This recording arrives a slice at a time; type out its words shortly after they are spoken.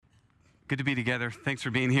Good to be together. Thanks for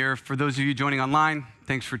being here. For those of you joining online,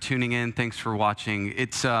 thanks for tuning in. Thanks for watching.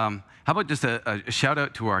 It's how about just a shout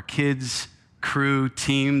out to our kids, crew,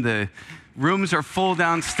 team. The rooms are full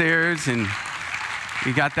downstairs, and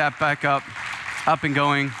we got that back up and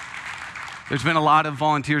going. There's been a lot of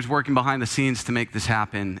volunteers working behind the scenes to make this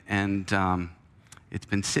happen, and it's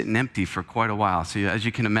been sitting empty for quite a while. So as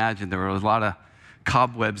you can imagine, there were a lot of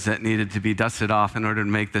cobwebs that needed to be dusted off in order to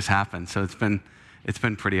make this happen. So it's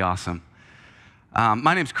been pretty awesome.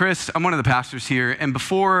 My name's Chris. I'm one of the pastors here. And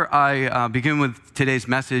before I begin with today's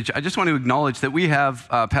message, I just want to acknowledge that we have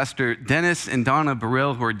Pastor Dennis and Donna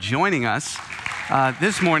Burrill who are joining us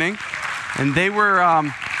this morning. And they had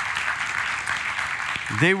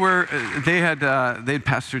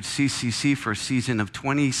pastored CCC for a season of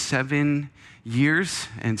 27 years.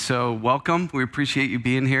 And so welcome. We appreciate you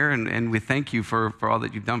being here, and we thank you for all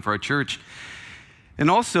that you've done for our church. And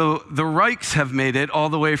also, the Reichs have made it all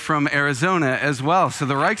the way from Arizona as well. So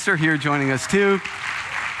the Reichs are here joining us too.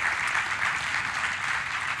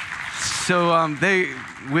 So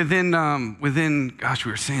within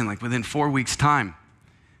 4 weeks' time,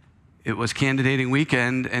 it was candidating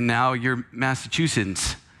weekend, and now you're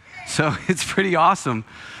Massachusetts. So it's pretty awesome.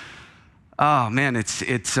 Oh man, it's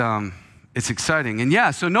exciting. And yeah,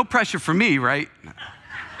 so no pressure for me, right?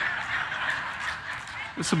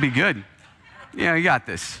 This will be good. Yeah, you got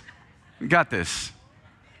this. You got this.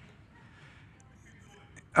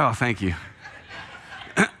 Oh, thank you.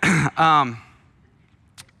 No,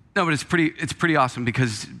 but it's pretty awesome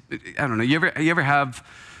because, I don't know, you ever have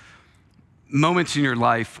moments in your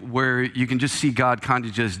life where you can just see God kind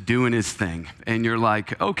of just doing his thing, and you're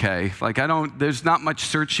like, okay, there's not much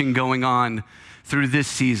searching going on through this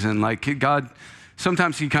season. Like God,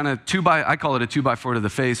 sometimes he kind of I call it a 2x4 to the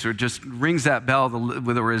face, or just rings that bell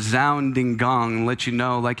with a resounding gong and lets you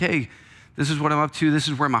know, like, hey, this is what I'm up to. This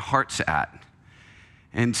is where my heart's at.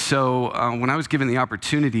 And so when I was given the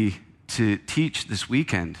opportunity to teach this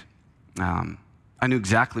weekend, I knew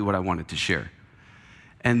exactly what I wanted to share.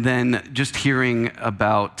 And then just hearing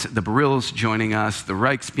about the Barills joining us, the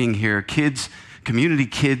Reichs being here, kids, community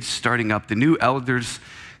kids starting up, the new elders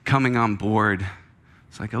coming on board.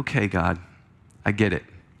 It's like, okay, God, I get it.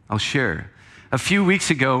 I'll share. A few weeks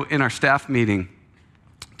ago in our staff meeting,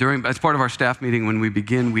 as part of our staff meeting when we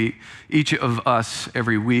begin, each of us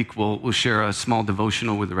every week will share a small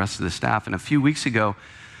devotional with the rest of the staff. And a few weeks ago,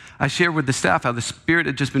 I shared with the staff how the Spirit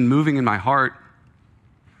had just been moving in my heart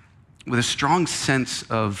with a strong sense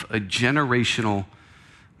of a generational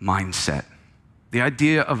mindset. The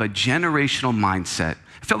idea of a generational mindset.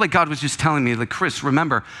 I felt like God was just telling me, like, Chris,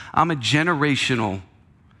 remember, I'm a generational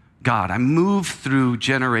God. I move through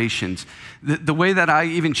generations. The way that I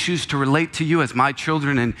even choose to relate to you as my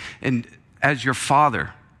children and as your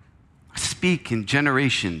father, I speak in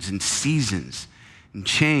generations and seasons and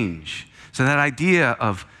change. So that idea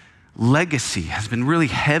of legacy has been really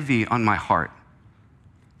heavy on my heart.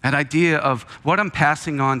 That idea of what I'm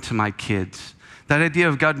passing on to my kids. That idea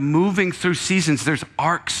of God moving through seasons. There's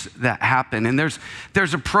arcs that happen, and there's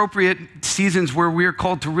appropriate seasons where we're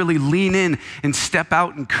called to really lean in and step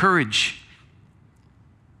out in courage.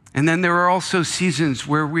 And then there are also seasons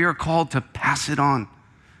where we are called to pass it on,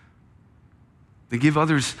 to give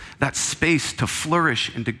others that space to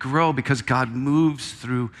flourish and to grow because God moves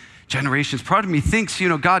through generations. Part of me thinks,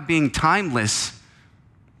 God being timeless,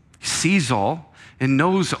 sees all and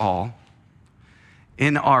knows all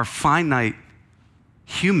in our finite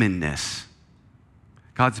humanness.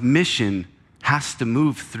 God's mission has to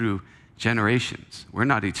move through generations. We're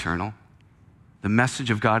not eternal. The message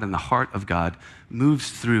of God and the heart of God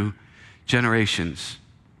moves through generations.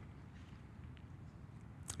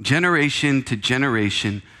 Generation to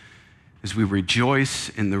generation as we rejoice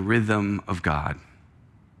in the rhythm of God.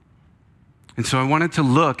 And so I wanted to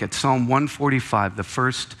look at Psalm 145, the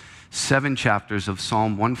first 7 chapters of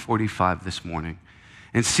Psalm 145 this morning,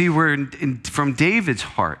 and see where from David's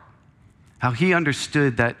heart, how he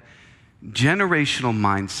understood that generational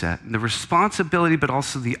mindset, the responsibility, but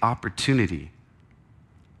also the opportunity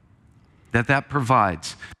that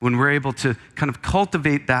provides when we're able to kind of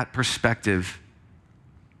cultivate that perspective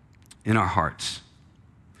in our hearts.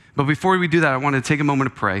 But before we do that, I want to take a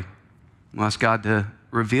moment to pray. We'll ask God to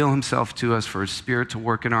reveal himself to us, for his Spirit to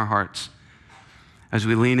work in our hearts as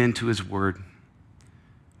we lean into his word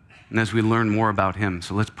and as we learn more about him.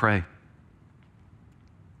 So let's pray.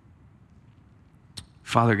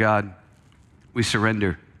 Father God, we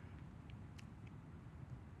surrender.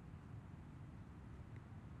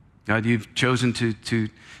 God, you've chosen to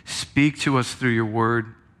speak to us through your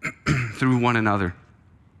word, through one another.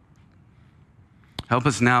 Help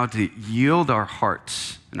us now to yield our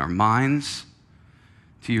hearts and our minds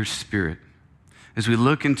to your Spirit as we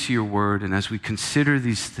look into your word and as we consider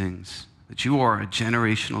these things, that you are a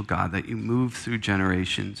generational God, that you move through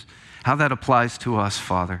generations, how that applies to us,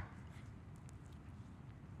 Father.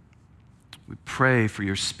 We pray for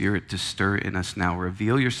your Spirit to stir in us now.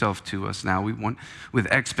 Reveal yourself to us now. We want, with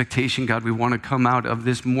expectation, God, we want to come out of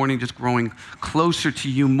this morning just growing closer to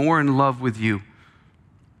you, more in love with you,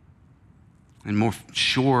 and more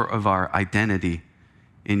sure of our identity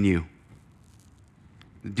in you.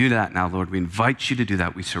 Do that now, Lord. We invite you to do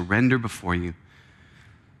that. We surrender before you.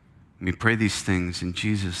 And we pray these things in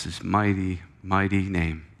Jesus' mighty, mighty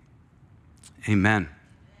name. Amen.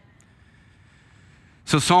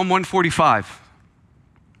 So Psalm 145.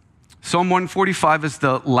 Psalm 145 is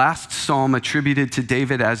the last psalm attributed to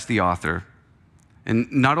David as the author.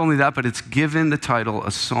 And not only that, but it's given the title,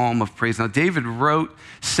 a psalm of praise. Now, David wrote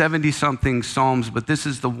 70-something psalms, but this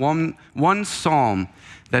is the one psalm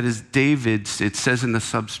that is David's, it says in the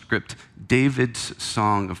subscript, David's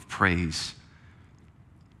song of praise.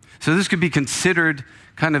 So this could be considered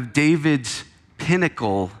kind of David's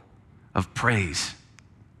pinnacle of praise.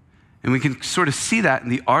 And we can sort of see that in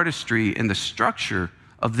the artistry and the structure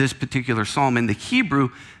of this particular psalm. In the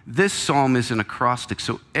Hebrew, this psalm is an acrostic.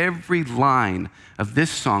 So every line of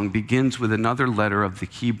this song begins with another letter of the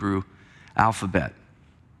Hebrew alphabet.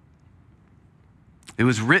 It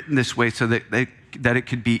was written this way so that it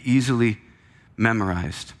could be easily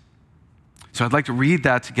memorized. So I'd like to read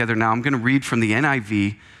that together now. I'm going to read from the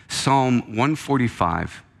NIV, Psalm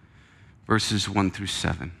 145, verses 1 through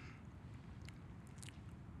 7.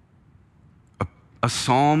 A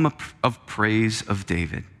psalm of praise of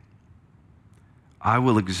David. I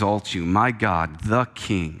will exalt you, my God, the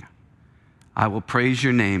King. I will praise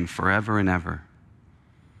your name forever and ever.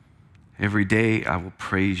 Every day I will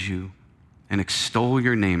praise you and extol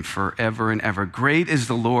your name forever and ever. Great is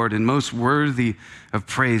the Lord and most worthy of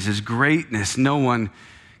praise. His greatness no one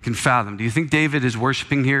can fathom. Do you think David is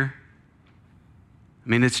worshiping here? I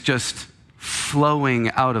mean, it's just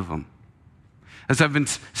flowing out of him. As I've been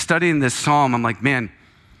studying this psalm, I'm like, man,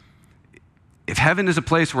 if heaven is a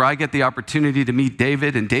place where I get the opportunity to meet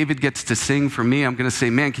David and David gets to sing for me, I'm going to say,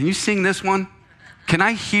 man, can you sing this one? Can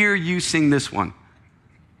I hear you sing this one?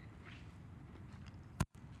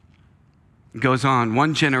 It goes on,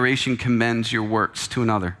 one generation commends your works to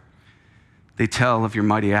another. They tell of your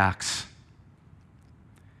mighty acts.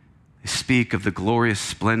 They speak of the glorious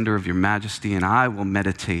splendor of your majesty, and I will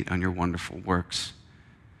meditate on your wonderful works.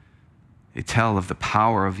 They tell of the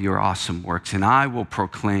power of your awesome works, and I will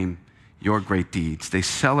proclaim your great deeds. They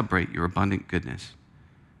celebrate your abundant goodness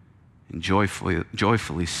and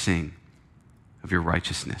joyfully sing of your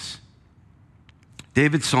righteousness.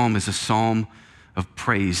 David's psalm is a psalm of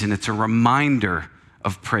praise, and it's a reminder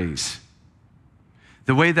of praise.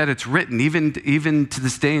 The way that it's written, even to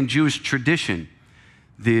this day in Jewish tradition,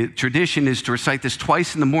 the tradition is to recite this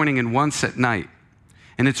twice in the morning and once at night.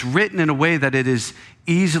 And it's written in a way that it is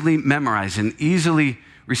easily memorized and easily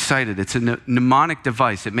recited. It's a mnemonic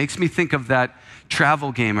device. It makes me think of that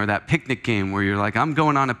travel game or that picnic game where you're like, I'm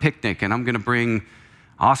going on a picnic and I'm going to bring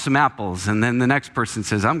awesome apples. And then the next person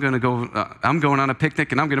says, I'm going on a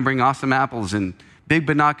picnic and I'm going to bring awesome apples and big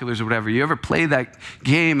binoculars or whatever. You ever play that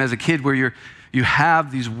game as a kid where you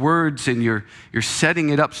have these words and you're setting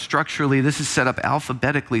it up structurally? This is set up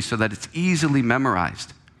alphabetically so that it's easily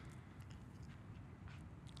memorized.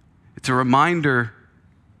 It's a reminder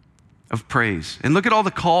of praise. And look at all the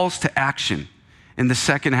calls to action in the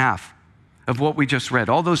second half of what we just read.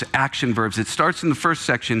 All those action verbs. It starts in the first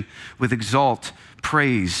section with exalt,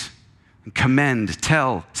 praise, commend,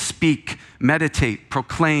 tell, speak, meditate,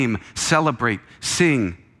 proclaim, celebrate,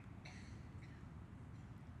 sing.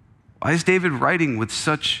 Why is David writing with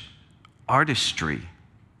such artistry?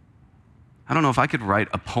 I don't know if I could write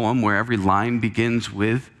a poem where every line begins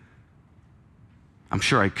with. I'm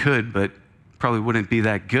sure I could, but probably wouldn't be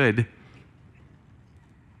that good.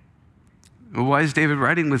 Why is David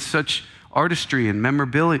writing with such artistry and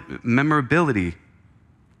memorability?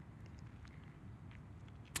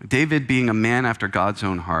 David, being a man after God's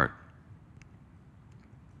own heart,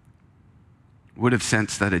 would have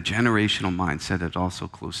sensed that a generational mindset is also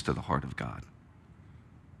close to the heart of God.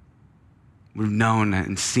 Would have known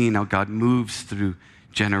and seen how God moves through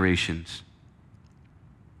generations.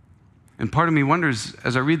 And part of me wonders,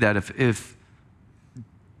 as I read that, if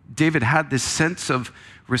David had this sense of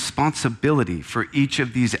responsibility for each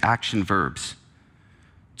of these action verbs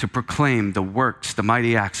to proclaim the works, the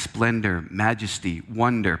mighty acts, splendor, majesty,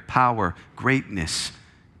 wonder, power, greatness,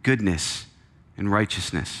 goodness, and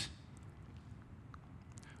righteousness.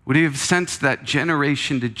 Would he have sensed that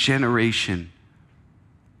generation to generation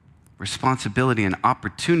responsibility and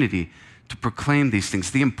opportunity to proclaim these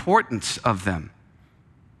things, the importance of them?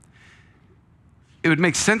 It would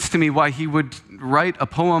make sense to me why he would write a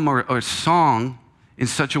poem or a song in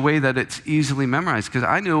such a way that it's easily memorized, because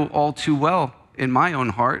I know all too well in my own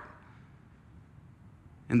heart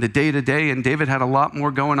in the day-to-day, and David had a lot more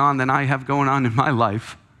going on than I have going on in my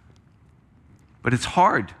life. But it's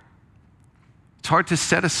hard. It's hard to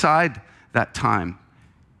set aside that time.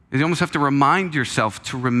 You almost have to remind yourself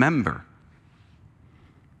to remember.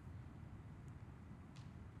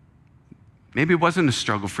 Maybe it wasn't a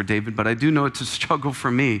struggle for David, but I do know it's a struggle for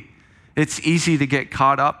me. It's easy to get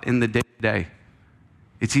caught up in the day-to-day.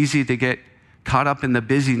 It's easy to get caught up in the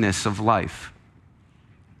busyness of life.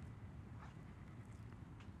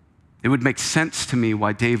 It would make sense to me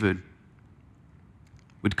why David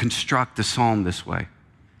would construct the psalm this way.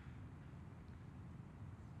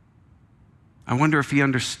 I wonder if he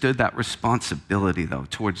understood that responsibility, though,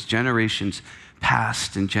 towards generations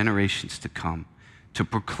past and generations to come, to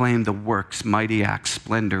proclaim the works, mighty acts,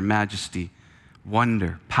 splendor, majesty,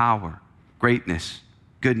 wonder, power, greatness,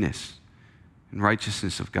 goodness, and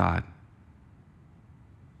righteousness of God.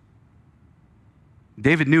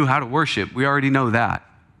 David knew how to worship. We already know that.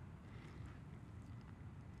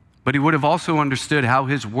 But he would have also understood how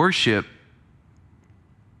his worship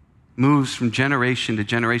moves from generation to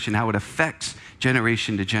generation, how it affects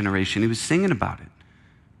generation to generation. He was singing about it.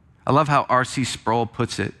 I love how R.C. Sproul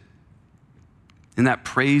puts it, and that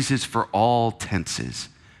praise is for all tenses,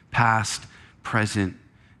 past, present,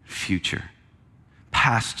 future.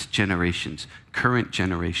 Past generations, current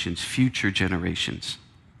generations, future generations.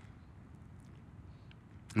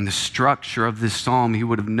 In the structure of this psalm, he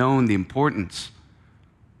would have known the importance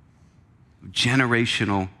of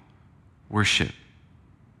generational worship.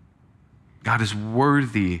 God is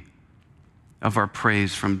worthy of our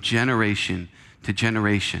praise from generation to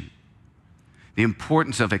generation. The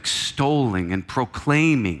importance of extolling and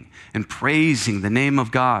proclaiming and praising the name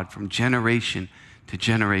of God from generation to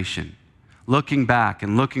generation. Looking back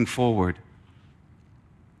and looking forward,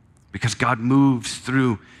 because God moves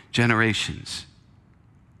through generations.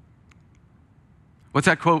 What's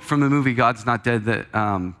that quote from the movie God's Not Dead,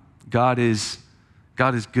 that God is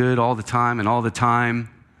good all the time, and all the time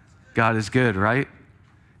God is good, right?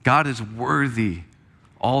 God is worthy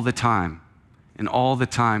all the time, and all the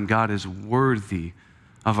time God is worthy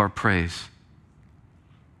of our praise.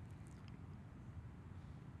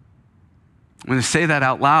 When I say that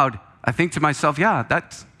out loud, I think to myself, yeah,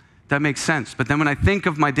 that makes sense. But then when I think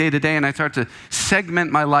of my day-to-day and I start to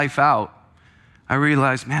segment my life out, I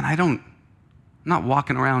realize, man, I'm not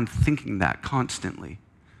walking around thinking that constantly.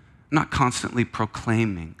 I'm not constantly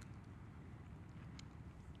proclaiming.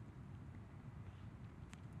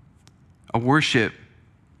 A worship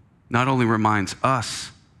not only reminds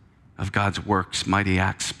us of God's works, mighty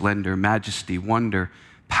acts, splendor, majesty, wonder,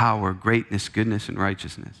 power, greatness, goodness, and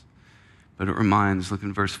righteousness, but it reminds, look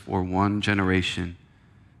in verse 4, one generation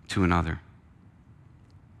to another.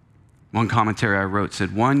 One commentary I wrote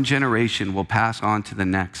said, one generation will pass on to the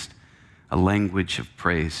next a language of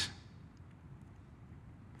praise.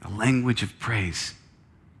 A language of praise.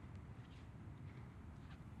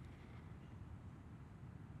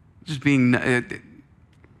 Just being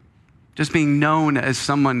known as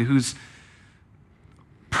someone whose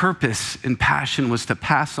purpose and passion was to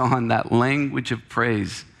pass on that language of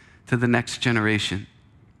praise to the next generation.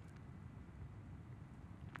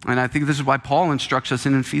 And I think this is why Paul instructs us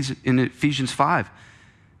in Ephesians 5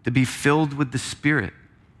 to be filled with the Spirit,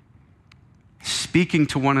 speaking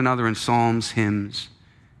to one another in psalms, hymns,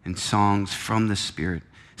 and songs from the Spirit.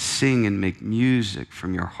 Sing and make music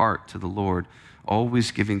from your heart to the Lord,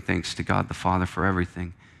 always giving thanks to God the Father for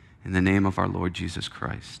everything in the name of our Lord Jesus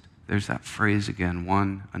Christ. There's that phrase again,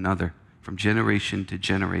 one another, from generation to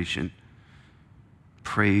generation.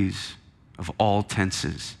 Praise of all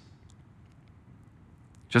tenses.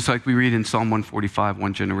 Just like we read in Psalm 145,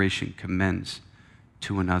 one generation commends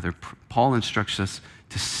to another. Paul instructs us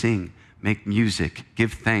to sing, make music,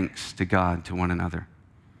 give thanks to God, to one another.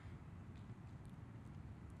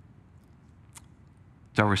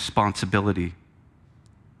 It's our responsibility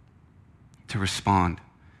to respond.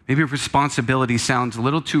 Maybe responsibility sounds a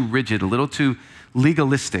little too rigid, a little too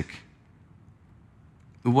legalistic.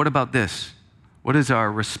 But what about this? What is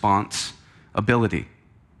our responsibility?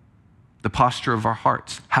 The posture of our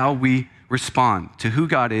hearts, how we respond to who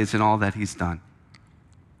God is and all that He's done.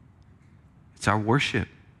 It's our worship.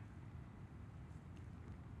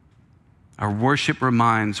 Our worship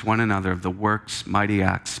reminds one another of the works, mighty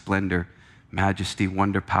acts, splendor, majesty,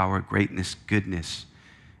 wonder, power, greatness, goodness,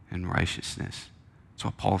 and righteousness. That's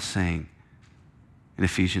what Paul's saying in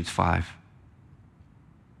Ephesians 5.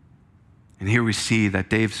 And here we see that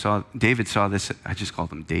David saw this. I just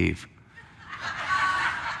called him Dave.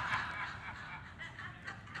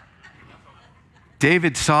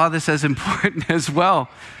 David saw this as important as well.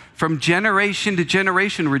 From generation to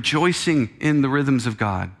generation, rejoicing in the rhythms of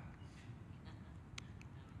God.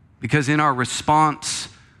 Because in our response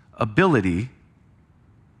ability,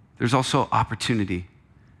 there's also opportunity.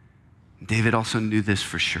 David also knew this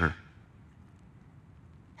for sure.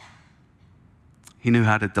 He knew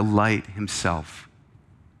how to delight himself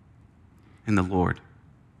in the Lord,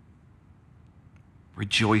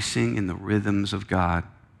 rejoicing in the rhythms of God.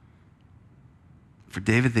 For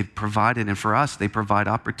David, they provided, and for us, they provide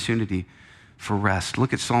opportunity for rest.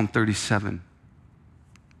 Look at Psalm 37.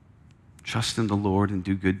 Trust in the Lord and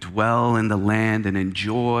do good. Dwell in the land and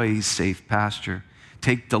enjoy safe pasture.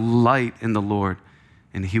 Take delight in the Lord,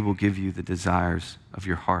 and he will give you the desires of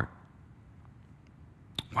your heart.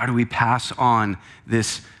 Why do we pass on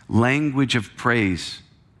this language of praise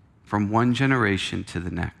from one generation to the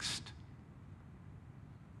next?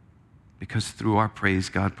 Because through our praise,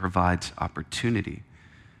 God provides opportunity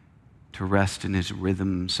to rest in his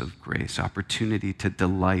rhythms of grace, opportunity to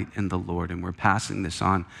delight in the Lord. And we're passing this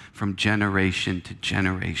on from generation to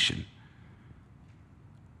generation,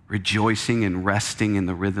 rejoicing and resting in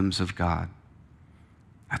the rhythms of God.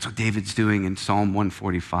 That's what David's doing in Psalm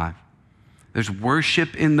 145. There's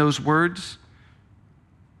worship in those words.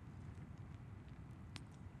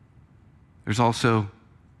 There's also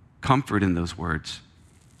comfort in those words.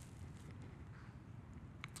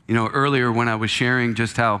 You know, earlier when I was sharing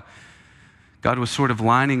just how God was sort of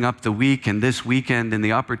lining up the week and this weekend and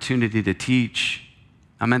the opportunity to teach,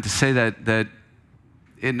 I meant to say that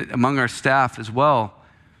among our staff as well,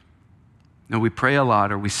 you know, we pray a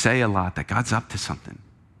lot or we say a lot that God's up to something.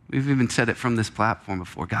 We've even said it from this platform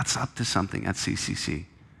before. God's up to something at CCC.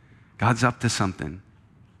 God's up to something.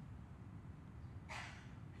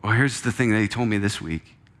 Well, here's the thing that he told me this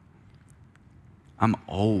week. I'm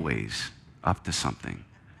always up to something.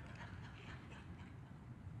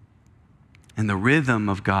 And the rhythm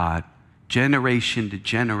of God, generation to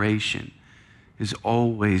generation, is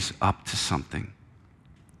always up to something.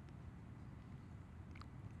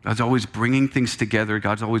 God's always bringing things together.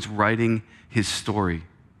 God's always writing his story.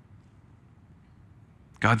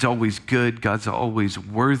 God's always good. God's always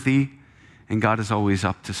worthy. And God is always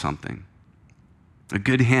up to something. The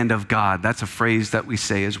good hand of God, that's a phrase that we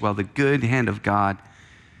say as well. The good hand of God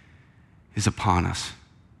is upon us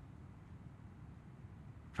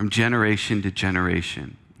from generation to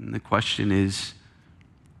generation. And the question is,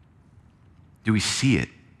 do we see it?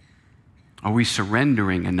 Are we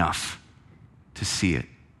surrendering enough to see it?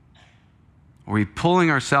 Are we pulling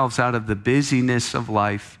ourselves out of the busyness of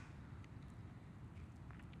life,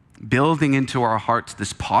 building into our hearts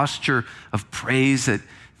this posture of praise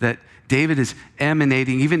that David is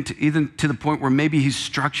emanating, even to the point where maybe he's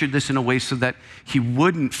structured this in a way so that he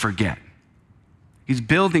wouldn't forget. He's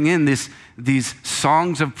building in these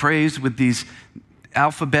songs of praise with these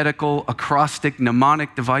alphabetical, acrostic,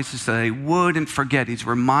 mnemonic devices so that he wouldn't forget. He's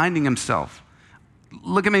reminding himself.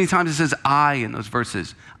 Look at many times it says I in those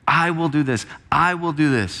verses. I will do this. I will do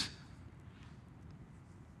this.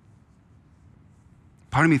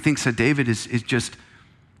 Part of me thinks that David is just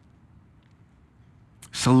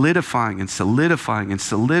solidifying and solidifying and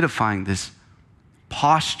solidifying this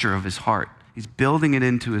posture of his heart. He's building it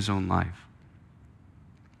into his own life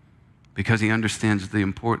because he understands the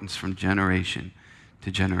importance from generation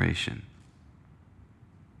to generation.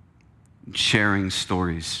 Sharing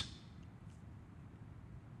stories.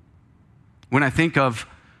 When I think of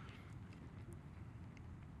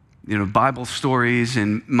Bible stories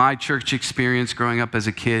and my church experience growing up as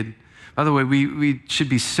a kid. By the way, we should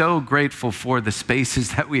be so grateful for the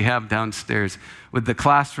spaces that we have downstairs with the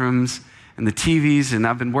classrooms and the TVs. And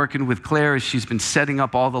I've been working with Claire as she's been setting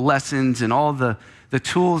up all the lessons and all the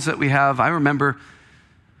tools that we have. I remember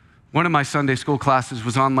one of my Sunday school classes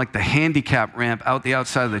was on like the handicap ramp out the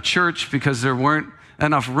outside of the church because there weren't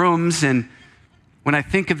enough rooms. And when I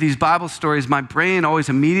think of these Bible stories, my brain always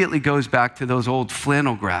immediately goes back to those old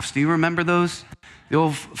flannel graphs. Do you remember those? The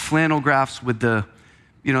old flannel graphs with the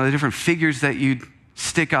different figures that you'd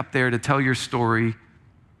stick up there to tell your story.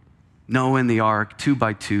 Noah and the ark, 2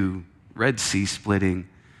 by 2, Red Sea splitting.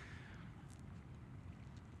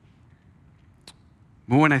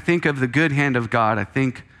 But when I think of the good hand of God, I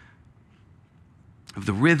think of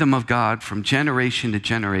the rhythm of God from generation to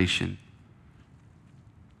generation.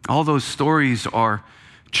 All those stories are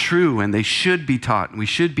true and they should be taught, and we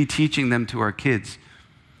should be teaching them to our kids.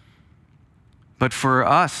 But for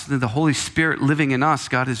us, the Holy Spirit living in us,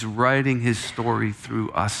 God is writing his story through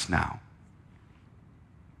us now.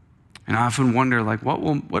 And I often wonder, like, what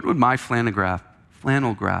would my flannel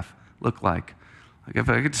graph look like? Like if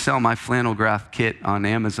I could sell my flannel graph kit on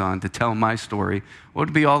Amazon to tell my story, what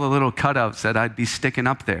would be all the little cutouts that I'd be sticking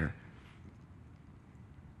up there?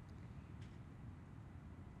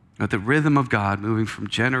 But the rhythm of God moving from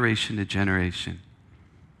generation to generation,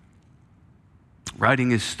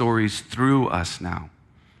 writing his stories through us now.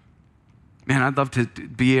 Man, I'd love to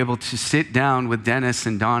be able to sit down with Dennis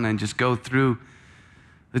and Donna and just go through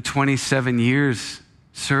the 27 years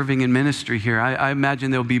serving in ministry here. I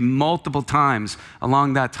imagine there'll be multiple times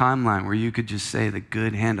along that timeline where you could just say the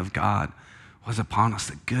good hand of God was upon us.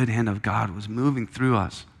 The good hand of God was moving through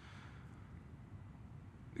us.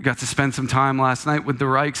 We got to spend some time last night with the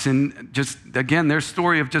Reichs and just, again, their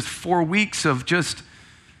story of just 4 weeks of just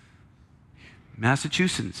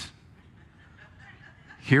Massachusetts.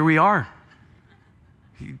 Here we are.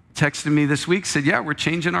 He texted me this week, said, yeah, we're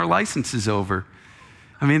changing our licenses over.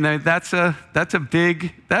 I mean, that's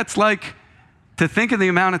like, to think of the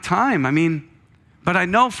amount of time. I mean, but I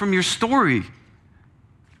know from your story,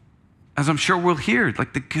 as I'm sure we'll hear,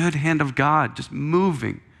 like the good hand of God just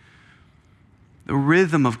moving, the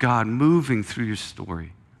rhythm of God moving through your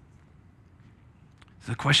story.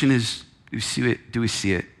 So the question is, do we see it? Do we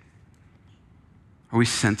see it? Are we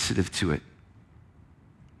sensitive to it?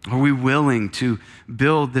 Are we willing to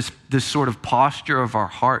build this sort of posture of our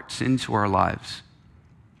hearts into our lives?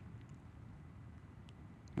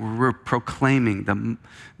 We're proclaiming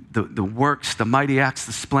the works, the mighty acts,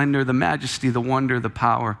 the splendor, the majesty, the wonder, the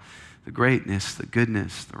power, the greatness, the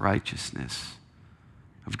goodness, the righteousness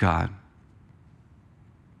of God.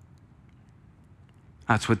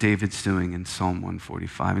 That's what David's doing in Psalm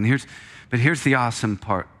 145. And here's the awesome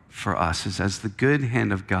part for us is as the good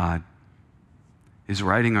hand of God is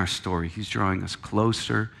writing our story, he's drawing us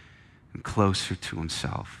closer and closer to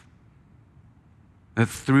himself. That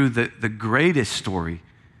through the greatest story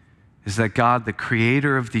is that God, the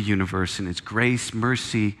creator of the universe, in his grace,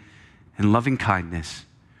 mercy, and loving kindness,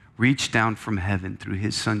 reached down from heaven through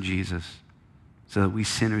his son Jesus so that we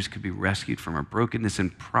sinners could be rescued from our brokenness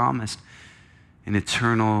and promised an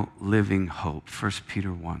eternal living hope. 1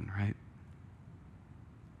 Peter 1, right?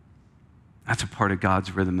 That's a part of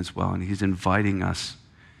God's rhythm as well, and he's inviting us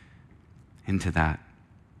into that.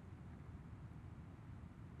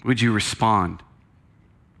 Would you respond?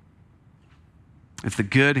 If the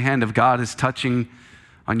good hand of God is touching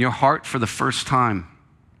on your heart for the first time,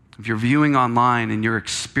 if you're viewing online and you're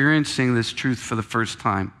experiencing this truth for the first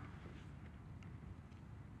time,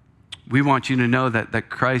 we want you to know that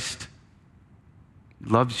Christ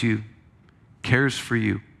loves you, cares for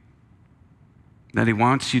you, that he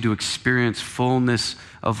wants you to experience fullness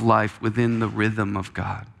of life within the rhythm of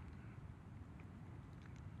God.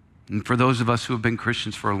 And for those of us who have been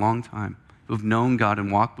Christians for a long time, who have known God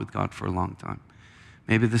and walked with God for a long time,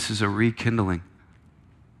 maybe this is a rekindling.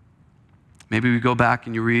 Maybe we go back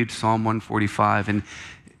and you read Psalm 145, and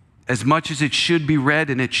as much as it should be read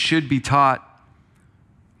and it should be taught,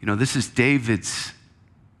 you know, this is David's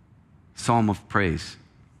psalm of praise.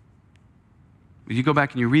 But you go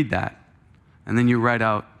back and you read that, and then you write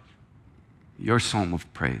out your psalm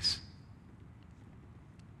of praise.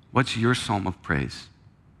 What's your psalm of praise?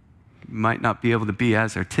 You might not be able to be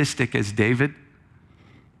as artistic as David.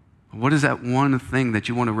 What is that one thing that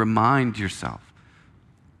you want to remind yourself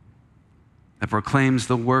that proclaims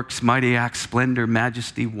the works, mighty acts, splendor,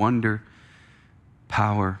 majesty, wonder,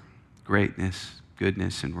 power, greatness,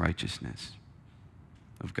 goodness, and righteousness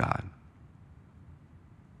of God?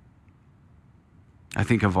 I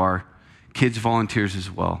think of our kids volunteers as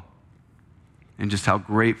well, and just how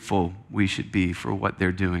grateful we should be for what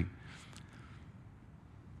they're doing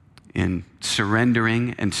in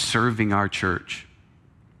surrendering and serving our church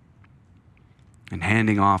and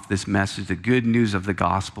handing off this message, the good news of the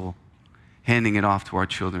gospel, handing it off to our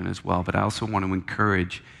children as well. But I also want to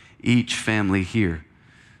encourage each family here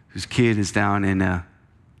whose kid is down in a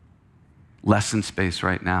lesson space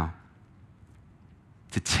right now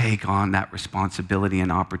to take on that responsibility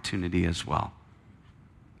and opportunity as well.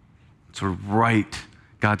 So write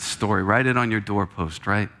God's story, write it on your doorpost,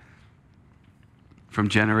 right? From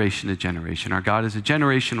generation to generation. Our God is a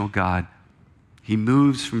generational God. He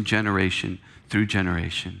moves from generation through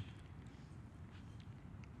generation.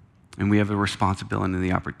 And we have a responsibility and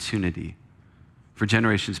the opportunity for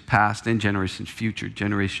generations past and generations future,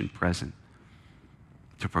 generation present,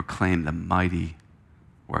 to proclaim the mighty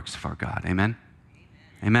works of our God. Amen?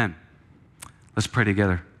 Amen. Let's pray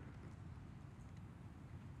together.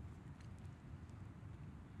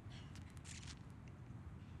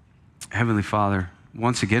 Heavenly Father,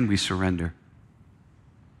 once again we surrender.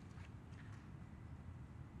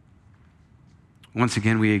 Once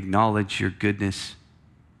again we acknowledge your goodness,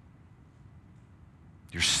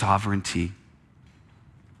 your sovereignty,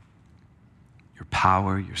 your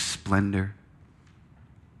power, your splendor,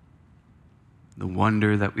 the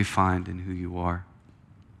wonder that we find in who you are.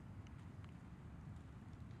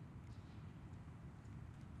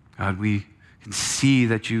 God, we can see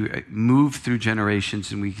that you move through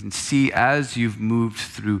generations, and we can see as you've moved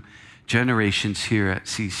through generations here at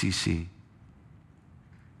CCC.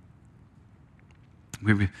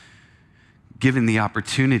 We've given the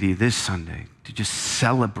opportunity this Sunday to just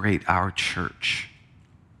celebrate our church.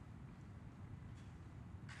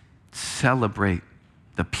 Celebrate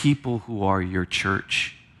the people who are your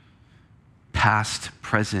church, past,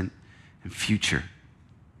 present, and future.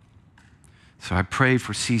 So I pray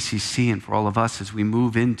for CCC and for all of us as we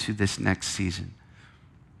move into this next season,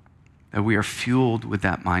 that we are fueled with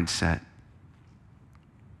that mindset.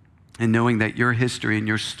 And knowing that your history and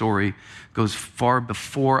your story goes far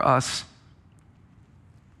before us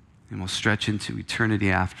and will stretch into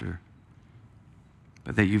eternity after,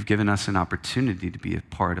 but that you've given us an opportunity to be a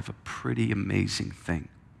part of a pretty amazing thing.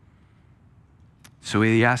 So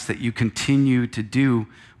we ask that you continue to do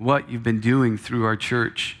what you've been doing through our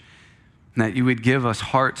church, and that you would give us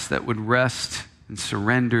hearts that would rest and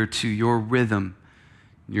surrender to your rhythm,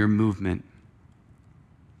 your movement.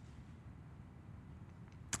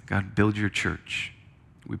 God, build your church.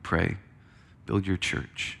 We pray, build your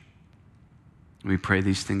church. We pray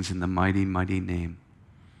these things in the mighty, mighty name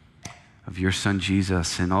of your Son,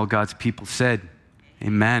 Jesus. And all God's people said,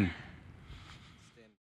 amen.